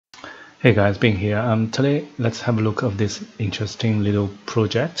Hey guys, being here. Today let's have a look of this interesting little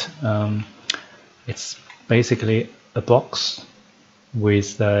project. It's basically a box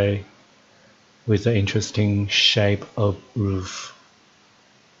with the interesting shape of roof.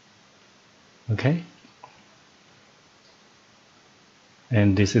 Okay,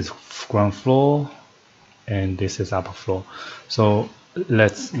 and this is ground floor, and this is upper floor. So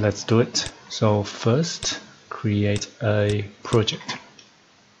let's do it. So first, create a project.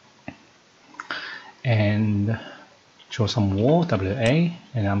 And draw some wall, WA,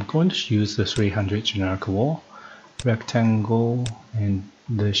 and I'm going to use the 300 generic wall, rectangle, and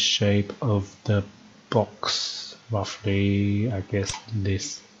the shape of the box, roughly, I guess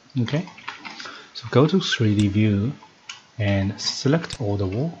this. Okay, so go to 3D view and select all the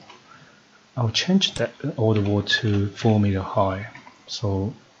wall. I'll change that all the wall to 4 meter high,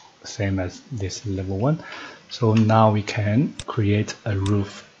 so same as this level 1. So now we can create a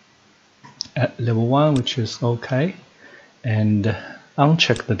roof at level 1, which is okay, and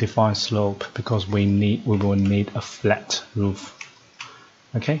uncheck the define slope because we will need a flat roof.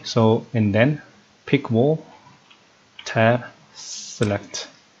 Okay, so and then pick wall, tab, select,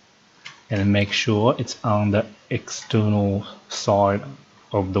 and make sure it's on the external side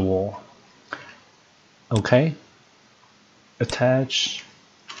of the wall. Okay, attach.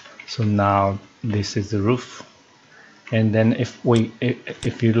 So now this is the roof. And then if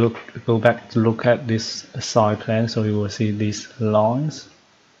you go back to look at this side plan, so you will see these lines.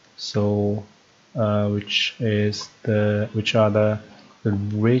 So which are the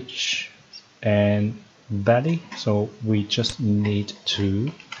ridge and valley. So we just need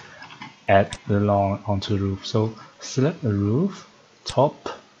to add the line onto the roof. So select the roof,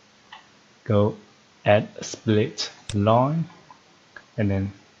 top, go add a split line, and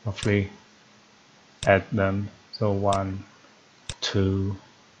then roughly add them. So 1, 2,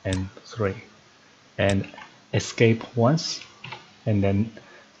 and 3, and escape once, and then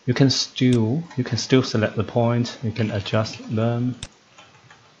you can still select the point. You can adjust them.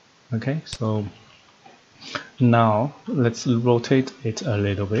 Okay, so now let's rotate it a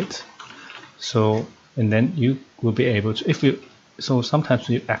little bit. So and then you will be able to, so sometimes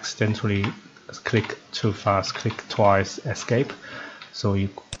you accidentally click too fast, click twice, escape. So you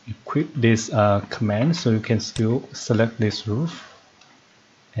quit this command, so you can still select this roof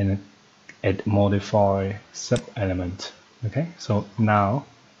and add modify sub element. Okay, so now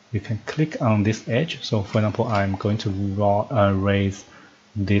you can click on this edge. So for example, I'm going to raise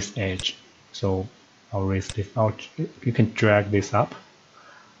this edge, so I'll raise this out. You can drag this up,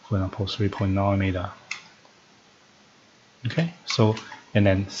 for example 3.9 meter. Okay, so and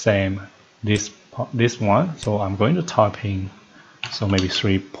then same this one, so I'm going to type in, so maybe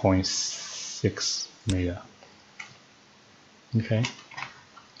 3.6 meter. Okay,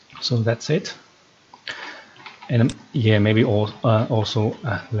 so that's it. And yeah, maybe also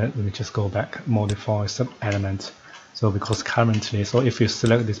let me just go back, modify sub element. So because currently, so if you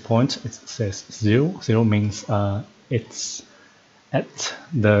select this point, it says 0. 0 means it's at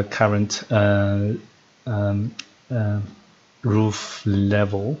the current roof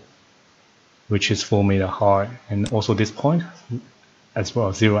level, which is 4 meter high, and also this point as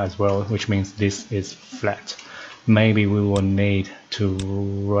well, 0 as well, which means this is flat. Maybe we will need to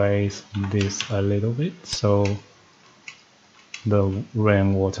raise this a little bit so the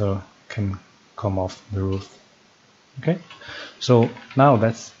rainwater can come off the roof. Okay, so now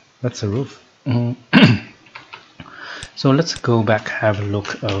that's a roof. So let's go back, have a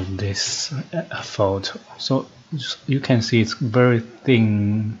look of this photo. So you can see it's very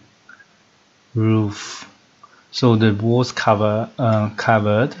thin roof. So the walls covered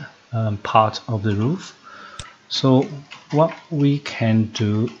part of the roof. So what we can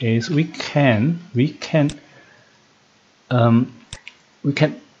do is we can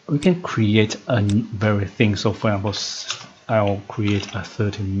create a very thin. So for example, I'll create a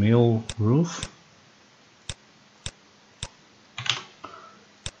 30 mil roof.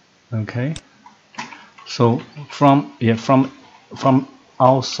 Okay, so from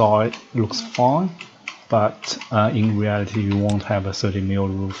outside looks fine, but in reality you won't have a 30 mil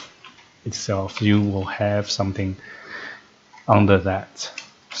roof itself. You will have something under that.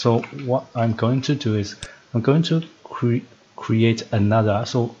 So what I'm going to do is I'm going to create another.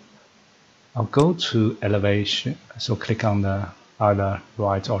 So I'll go to elevation, so click on the either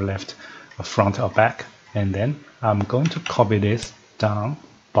right or left, or front or back, and then I'm going to copy this down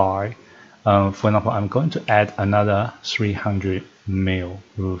by for example, I'm going to add another 300 mil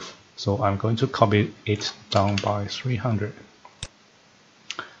roof. So I'm going to copy it down by 300.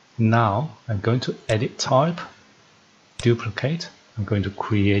 Now I'm going to edit type, duplicate, I'm going to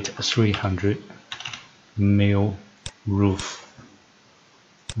create a 300 mil roof.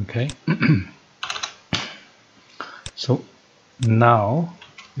 Okay. So now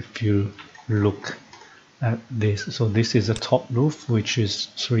if you look at this, so this is a top roof which is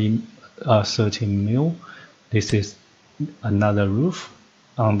 13 mil. This is another roof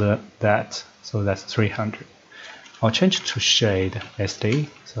under that, so that's 300. I'll change to shade SD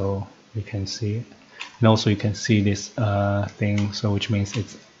so you can see it. And also you can see this thing, so which means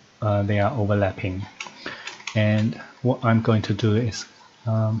it's they are overlapping. And what I'm going to do is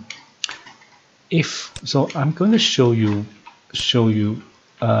I'm going to show you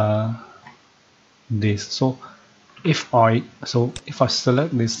this. So if I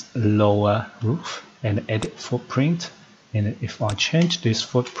select this lower roof and edit footprint, and if I change this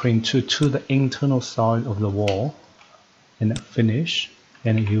footprint to the internal side of the wall and finish,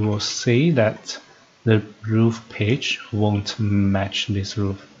 and you will see that the roof pitch won't match this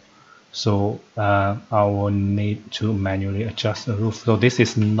roof. So I will need to manually adjust the roof. So this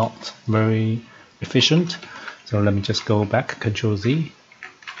is not very efficient. So let me just go back, Control Z,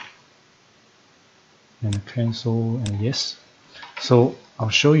 and cancel, and yes. So I'll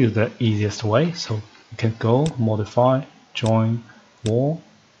show you the easiest way. So you can go modify, join wall,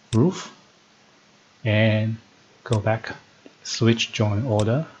 roof, and go back, switch join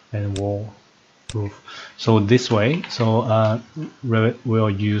order and wall, roof. So this way, so Revit will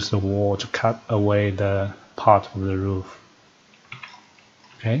use the wall to cut away the part of the roof.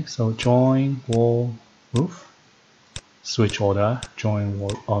 Okay, so join wall, roof, switch order, join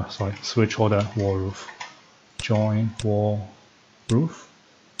wall, switch order, wall, roof, join wall, roof,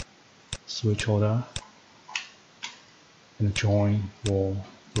 switch order, and join wall,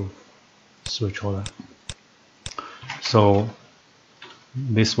 roof, switch order. So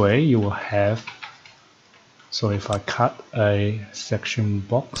this way you will have, so if I cut a section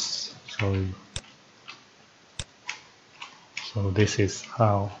box, so this is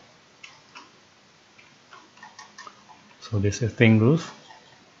how, so this is thin roof,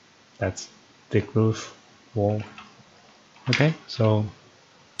 that's thick roof, wall. Okay, so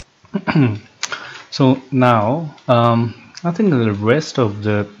so now I think the rest of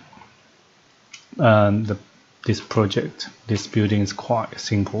this project, this building is quite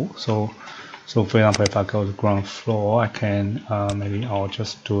simple. So for example, if I go to ground floor, I can maybe I'll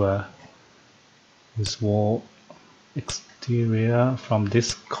just do this wall exterior from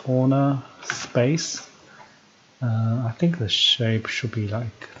this corner space. I think the shape should be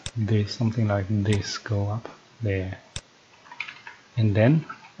like this, something like this, go up there, and then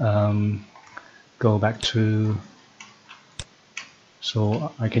go back to,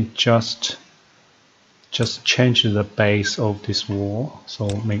 so I can just change the base of this wall. So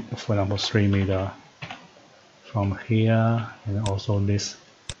make, for example, 3 meter from here, and also this.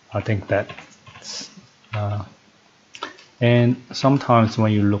 I think that's and sometimes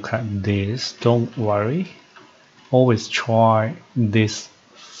when you look at this, don't worry, always try this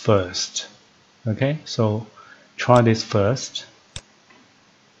first. Okay, so try this first,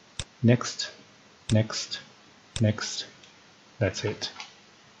 next, next, next, that's it.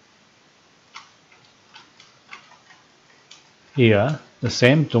 Here the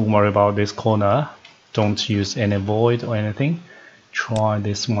same, don't worry about this corner, don't use any void or anything, try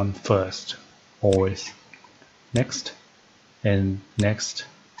this one first, always. Next and next,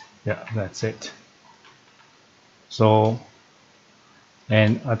 yeah, that's it. So,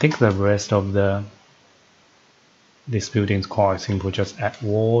 and I think the rest of this building is quite simple, just add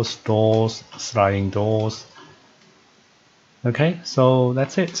walls, doors, sliding doors. Okay, so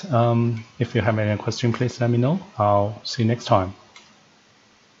that's it. If you have any question, please let me know. I'll see you next time.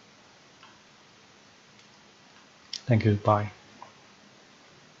 Thank you, bye.